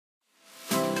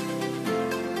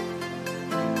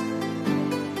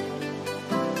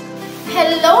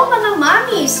Hello mga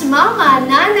mommies, mama,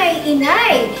 nanay,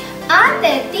 inay,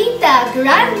 ate, tita,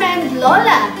 grand,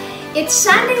 lola. It's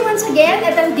Sunday once again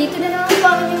at andito na naman po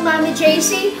ang inyong Mommy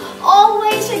JC,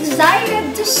 always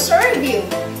excited to serve you.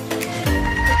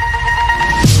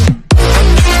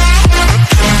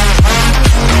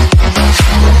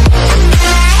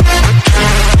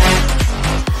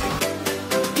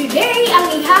 Today, ang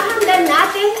ihahanda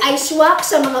natin ay swak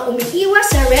sa mga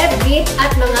umiiwas sa red meat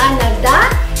at mga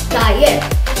nagda-diet.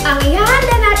 Ang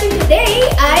ihahanda natin today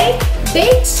ay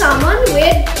baked salmon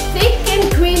with thick and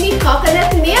creamy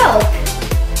coconut milk.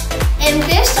 And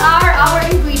these are our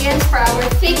ingredients for our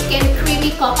thick and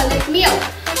creamy coconut milk.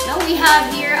 Now we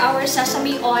have here our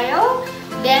sesame oil.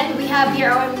 Then we have here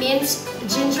our minced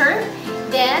ginger.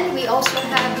 Then we also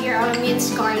have here our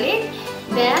minced garlic.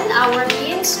 Then our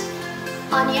minced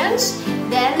onions.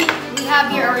 Then we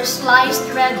have here our sliced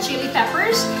red chili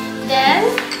peppers. Then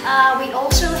we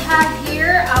also have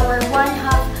here our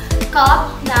 1/2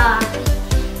 cup na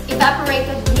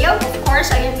evaporated milk. Of course,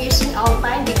 I am using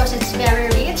Alpine because it's very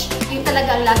rich. Yung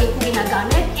talagang lagi kong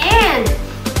ginagamit. And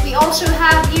we also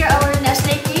have here our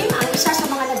Nestle cream, ang isa sa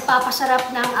mga nagpapasarap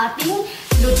ng ating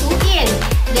lutuin.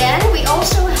 Then we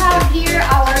also have here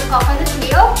our coconut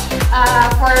milk.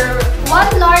 For 1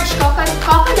 large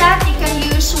coconut, you can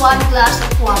use 1 glass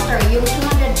of water, yung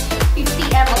 250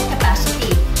 ml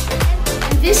capacity.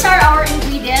 And these are our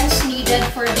ingredients needed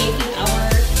for baking our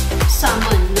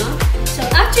salmon, no? So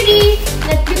actually,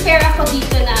 nag-prepare ako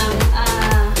dito ng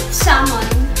salmon,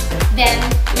 then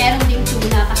meron ding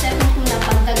tuna, kasi itong tuna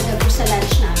pagdagdag ko sa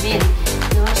lunch namin,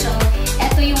 no? So,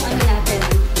 eto yung ano natin,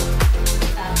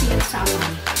 pink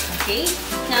salmon, okay?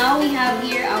 Now, we have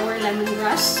here our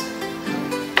lemongrass,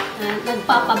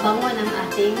 nagpapabango ng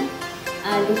ating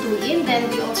lutuin. Then,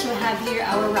 we also have here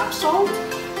our rock salt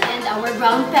and our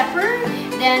brown pepper.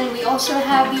 Then, we also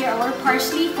have here our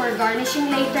parsley for garnishing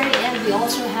later. And we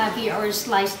also have here our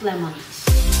sliced lemons.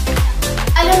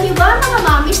 Alam niyo ba mga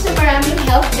mommies na maraming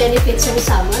health benefits ng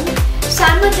salmon?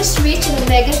 Salmon is rich in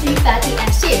omega-3 fatty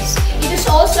acids. It is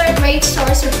also a great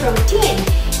source of protein.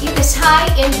 It is high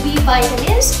in B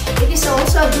vitamins. It is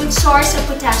also a good source of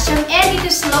potassium, and it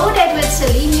is loaded with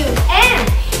selenium, and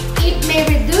it may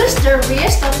reduce the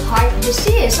risk of heart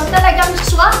disease. So talagang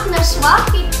swak na swak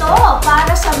ito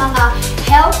para sa mga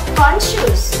health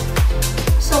conscious.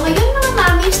 So ngayon mga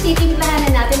mommies, titimplahan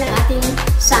na natin ang ating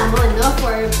salmon, no,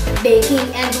 for baking.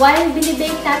 And while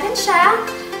binibake natin siya,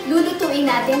 lulutuin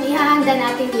natin, ihahanda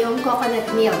natin yung coconut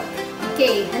milk.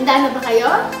 Okay, handa na ba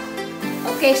kayo?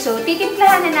 Okay, so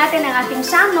titimplahan na natin ang ating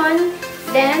salmon.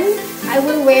 Then, I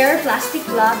will wear plastic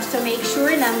gloves to make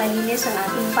sure na malinis ang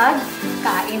ating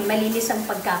pagkain, malinis ang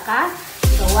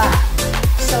pagkakagawa.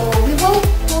 So, we will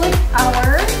put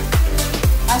our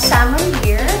salmon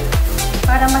here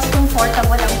para mas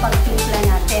comfortable ang pagtimpla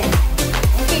natin.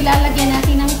 Okay, lalagyan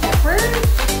natin ng pepper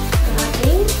ang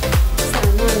ating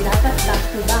salmon. Dapat back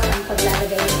to back ang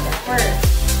paglalagay ng pepper.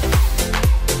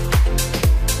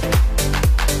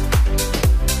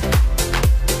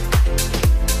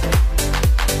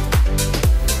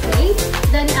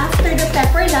 Then after the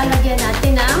pepper, lalagyan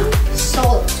natin ng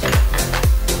salt.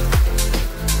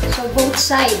 So both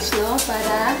sides, no?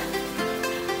 Para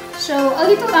so a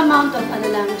little amount of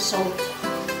salt.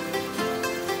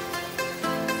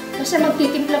 Kasi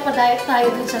magtitimpla pa tayo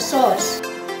dun sa sauce.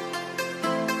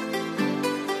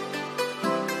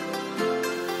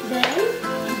 Then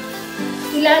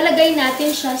ilalagay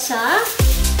natin siya sa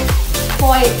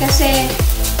foil kasi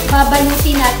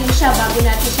babalutin natin siya bago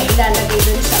natin siya ilalagay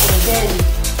dun sa oven.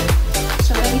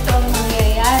 So, ganito ang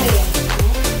mangyayari.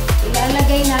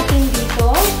 Ilalagay natin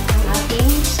dito ang ating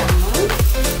salmon.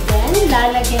 Then,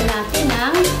 lalagyan natin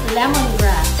ng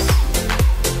lemongrass.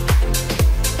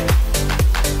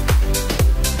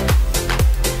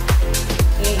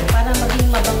 Okay, para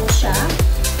maging mabango siya.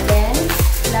 Then,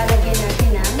 lalagyan natin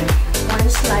ng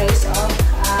 1 slice of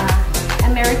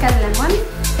American lemon.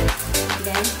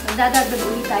 Then, magdadagdag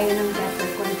ulit tayo ng pepper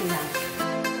konti lang.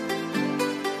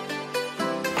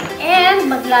 And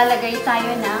maglalagay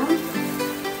tayo ng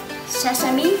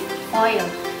sesame oil.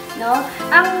 No?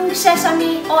 Ang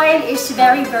sesame oil is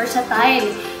very versatile.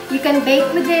 You can bake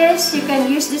with this, you can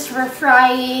use this for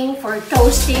frying, for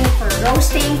toasting, for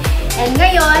roasting. And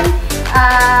ngayon,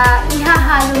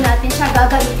 ihahalo natin siya,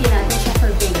 gagamitin natin siya for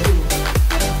baking.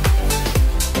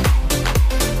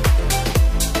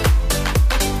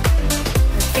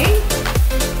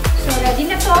 Ready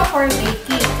na to for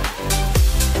baking.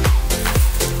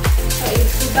 So,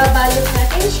 ibabalot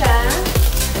natin siya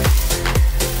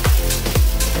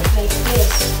like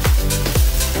this.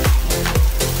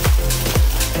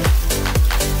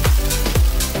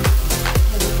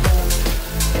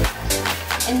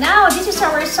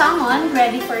 salmon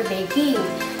ready for baking.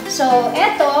 So,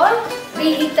 eto,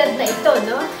 preheated na ito,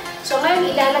 no? So,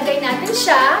 ngayon ilalagay natin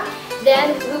siya.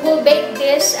 Then, we will bake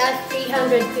this at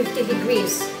 350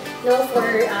 degrees. No, for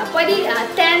pwede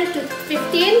 10 to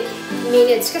 15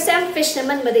 minutes. Kasi ang fish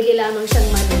naman, madali lamang siyang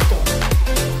maluto.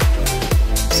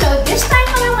 So, this time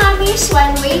mga mommies,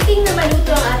 when waiting na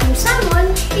maluto ang ating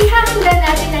salmon, ihahanda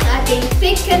natin ang ating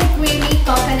thick and creamy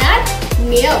coconut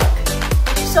milk.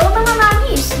 So, mga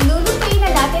mommies, lulutuin na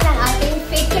natin ang ating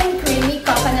thick and creamy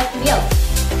coconut milk.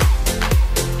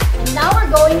 And now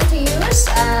we're going to use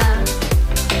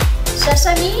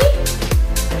sesame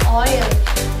oil.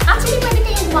 Actually, pwede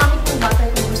kayong gumamit ng butter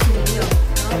kung gusto niyo.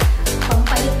 No?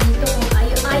 Pampalit dito kung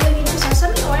ayaw niyo ng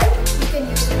sesame oil, you can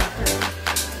use butter.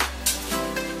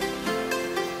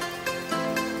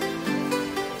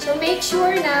 So, make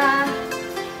sure na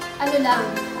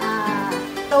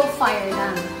low fire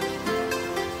lang.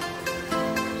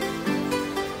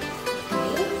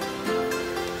 Okay.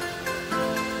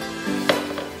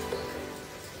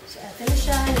 So, ito na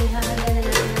siya. Ihahanda na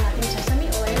natin ang ating sesame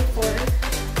oil for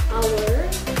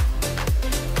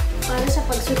para sa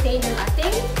pag-saute ng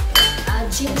ating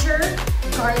ginger,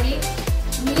 garlic,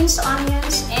 minced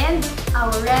onions, and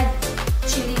our red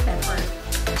chili pepper.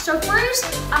 So first,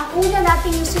 ang una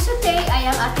natin yung saute ay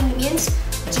ang ating minced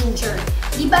ginger.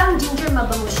 Di ba ang ginger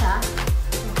mabango siya?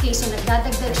 Okay, so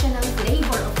nagdadagdag siya ng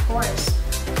flavor, of course,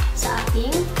 sa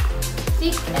ating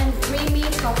thick and creamy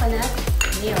coconut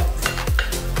milk.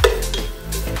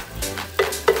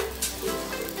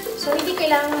 So hindi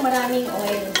kailangan maraming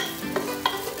oil.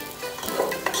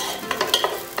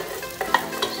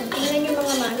 Tingnan nyo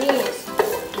mga mamis.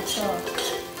 Ito.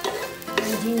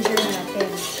 Ang ginger natin.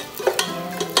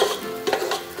 Ayan.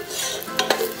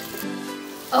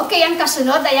 Okay, ang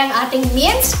kasunod ay ang ating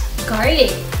minced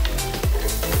garlic.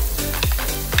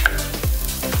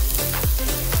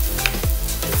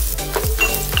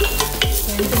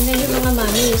 Ayan, tingnan nyo mga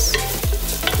mamis.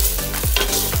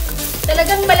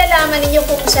 Talagang malalaman ninyo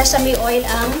kung sesame oil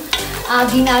ang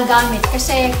ginagamit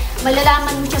kasi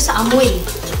malalaman mo siya sa amoy.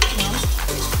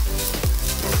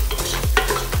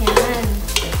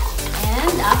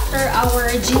 After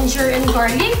our ginger and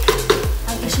garlic,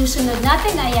 ang isusunod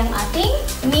natin ay ang ating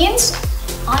minced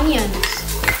onions.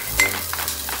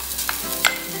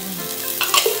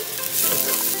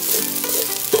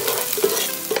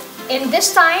 And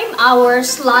this time, our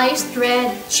sliced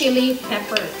red chili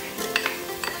pepper.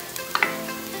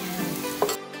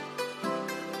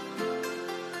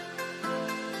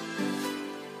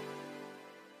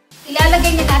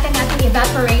 Ilalagay na natin ating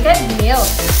evaporated milk.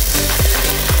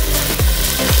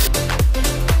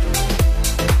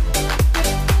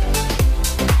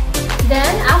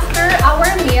 Then, after our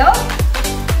milk,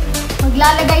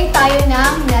 maglalagay tayo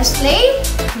ng Nestle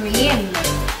cream.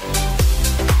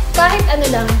 Kahit ano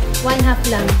lang,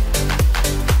 1/2 lang.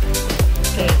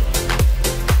 Okay.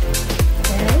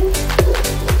 Then,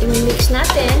 i-mix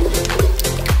natin.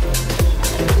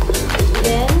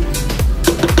 Then,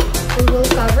 we will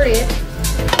cover it.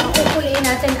 Makukuliin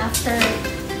natin after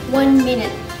 1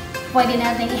 minute. Pwede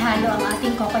natin ihalo ang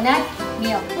ating coconut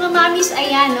milk. Mga mamis,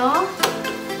 ayan, no?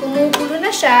 Kumukulo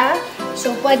na siya,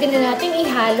 so pwede na natin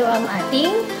ihalo ang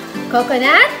ating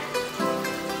coconut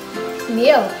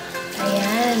milk.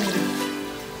 Ayan.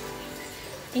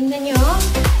 Tingnan nyo.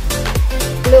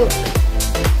 Look.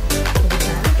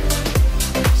 Diba?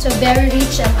 So, very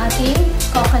rich ang ating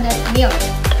coconut milk.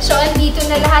 So, andito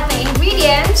na lahat ng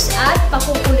ingredients at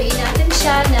pakukuluin natin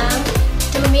siya ng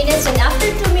 2 minutes. And after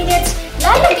 2 minutes,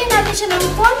 lalagyan natin siya ng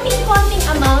konting-konting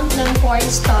amount ng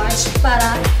cornstarch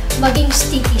para maging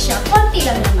sticky siya. Konti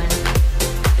lang naman.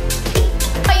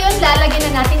 Ngayon, lalagyan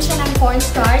na natin siya ng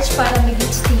cornstarch para maging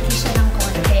sticky siya ng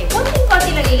konti. Konting-konti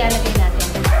lang ilalagay natin.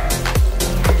 Ayan.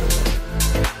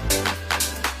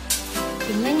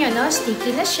 Tingnan nyo, no?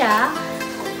 Sticky na siya.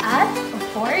 At, of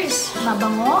course,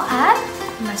 mabango at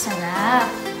masarap.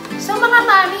 So, mga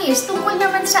mamis, tungkol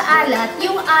naman sa alat,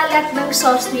 yung alat ng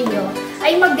sauce ninyo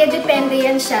ay magdedepende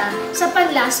yan siya sa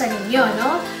panlasa ninyo,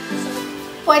 no?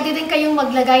 Pwede din kayong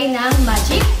maglagay ng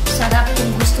magic sarap kung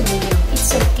gusto niyo.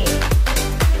 It's okay.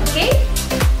 Okay?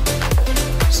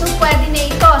 So, pwede na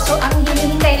ito. So, ang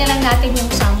hinihintay na lang natin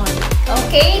yung salmon.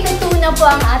 Okay, luto na po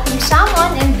ang ating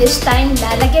salmon and this time,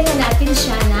 lalagyan na natin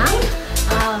siya ng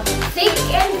thick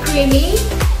and creamy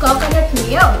coconut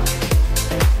milk.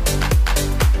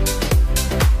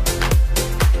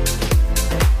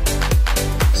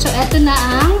 So, eto na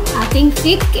ang ating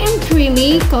thick and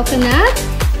creamy coconut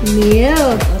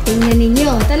milk. O, tingnan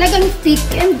ninyo. Talagang thick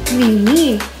and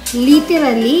creamy.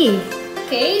 Literally.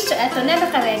 Okay, so eto na.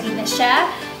 Naka-ready na siya.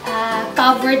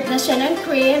 covered na siya ng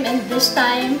cream, and this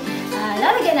time,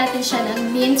 lalagyan natin siya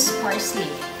ng minced parsley.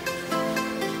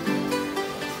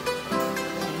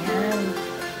 Ayan.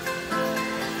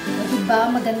 O, diba?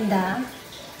 Maganda.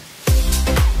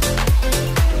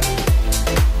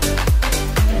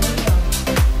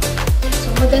 So,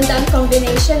 maganda ang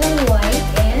combination ng white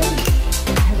and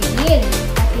green.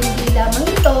 At hindi lamang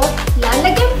ito,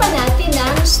 lalagyan pa natin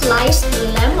ng sliced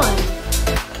lemon.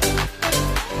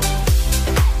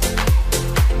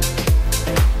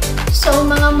 So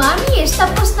mga mommies,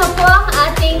 tapos na po ang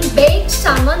ating baked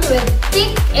salmon with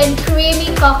thick and creamy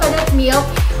coconut milk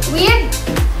with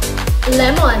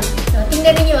lemon. So,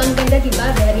 tingnan niyo ang ganda,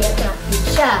 diba? Very attractive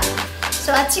siya.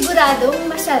 So at siguradong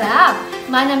masarap.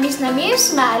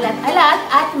 Manamis-namis, maalat-alat,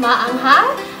 at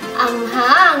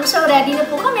maanghang-anghang. So ready na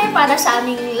po kami para sa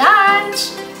aming lunch.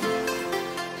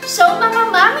 So mga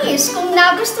mommies, kung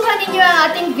nagustuhan ninyo ang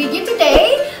ating video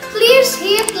today, please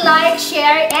hit like,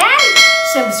 share, and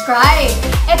subscribe.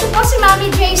 Ito po si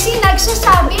Mami JC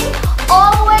nagsasabing,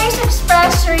 always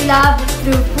express your love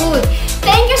through food.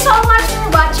 Thank you so much for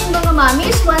watching mga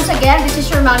mommies. Once again, this is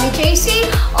your Mami JC.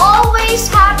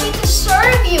 Always happy to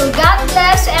serve you. God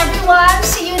bless everyone.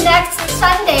 See you next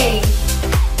Sunday.